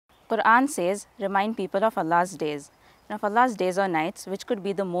Quran says, remind people of Allah's days, and of Allah's days or nights, which could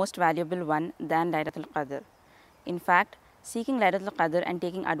be the most valuable one than Laylatul Qadr. In fact, seeking Laylatul Qadr and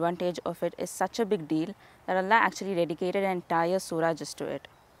taking advantage of it is such a big deal that Allah actually dedicated an entire surah just to it.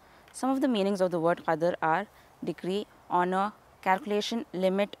 Some of the meanings of the word Qadr are decree, honor, calculation,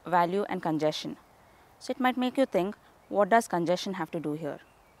 limit, value, and congestion. So it might make you think, what does congestion have to do here?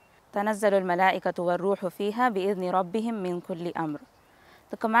 تَنَزَّلُ الْمَلَائِكَةُ وَالرُّوحُ فِيهَا بِإِذْنِ رَبِّهِمْ مِنْ كُلِّ أَمْرٍ.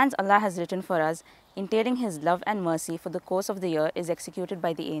 The commands Allah has written for us, entailing His love and mercy for the course of the year, is executed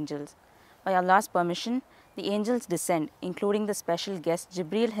by the angels. By Allah's permission, the angels descend, including the special guest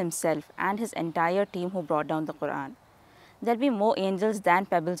Jibreel himself and his entire team who brought down the Quran. There will be more angels than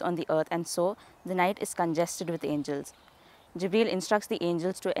pebbles on the earth, and so the night is congested with angels. Jibreel instructs the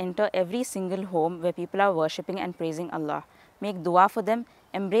angels to enter every single home where people are worshipping and praising Allah, make dua for them,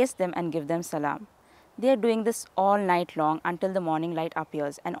 embrace them, and give them salam. They are doing this all night long until the morning light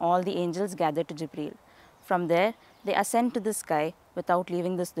appears and all the angels gather to Jibreel. From there, they ascend to the sky without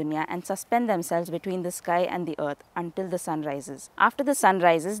leaving this dunya and suspend themselves between the sky and the earth until the sun rises. After the sun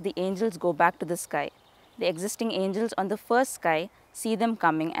rises, the angels go back to the sky. The existing angels on the first sky see them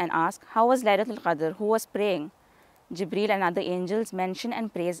coming and ask, how was Laylatul Qadr? Who was praying? Jibreel and other angels mention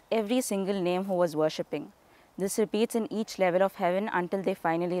and praise every single name who was worshipping. This repeats in each level of heaven until they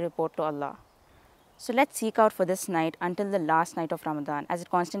finally report to Allah. So let's seek out for this night until the last night of Ramadan, as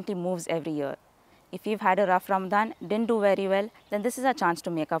it constantly moves every year. If you've had a rough Ramadan, didn't do very well, then this is a chance to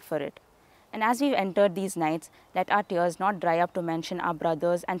make up for it. And as we've entered these nights, let our tears not dry up to mention our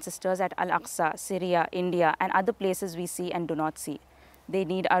brothers and sisters at Al-Aqsa, Syria, India, and other places we see and do not see. They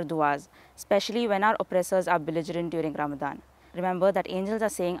need our du'as, especially when our oppressors are belligerent during Ramadan. Remember that angels are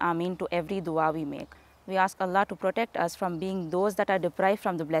saying Ameen to every dua we make. We ask Allah to protect us from being those that are deprived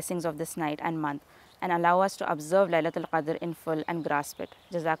from the blessings of this night and month, and allow us to observe Laylatul Qadr in full and grasp it.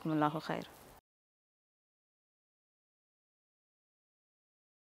 Jazakumullahu khair.